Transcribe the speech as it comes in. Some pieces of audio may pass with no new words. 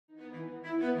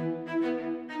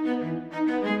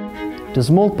The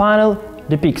small panel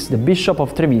depicts the Bishop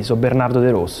of Treviso, Bernardo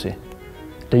de Rossi.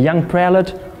 The young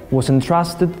prelate was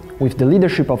entrusted with the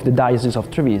leadership of the Diocese of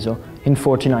Treviso in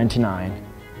 1499.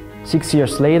 6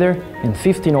 years later, in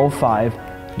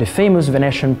 1505, the famous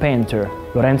Venetian painter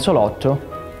Lorenzo Lotto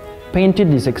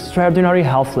painted this extraordinary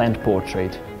half-length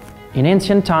portrait. In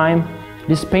ancient time,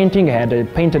 this painting had a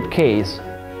painted case,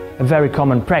 a very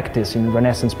common practice in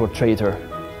Renaissance portraiture.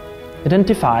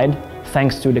 Identified,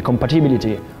 thanks to the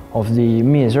compatibility of the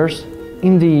misers,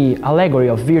 in the allegory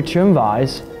of virtue and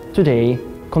vice, today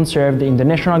conserved in the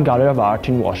National Gallery of Art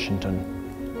in Washington.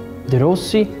 De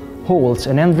Rossi holds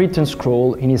an handwritten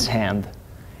scroll in his hand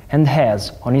and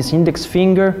has on his index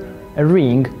finger a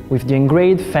ring with the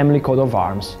engraved family coat of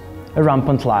arms, a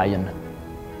rampant lion.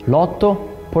 Lotto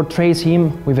portrays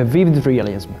him with a vivid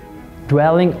realism,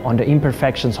 dwelling on the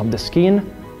imperfections of the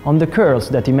skin, on the curls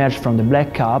that emerge from the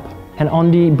black cap, and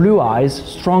on the blue eyes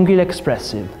strongly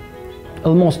expressive,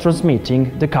 almost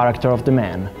transmitting the character of the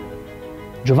man.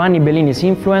 Giovanni Bellini's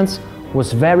influence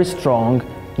was very strong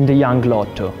in the young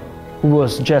Lotto, who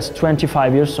was just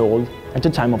 25 years old at the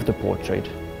time of the portrait.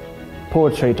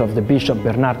 Portrait of the Bishop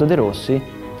Bernardo de Rossi,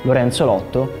 Lorenzo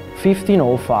Lotto,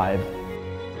 1505.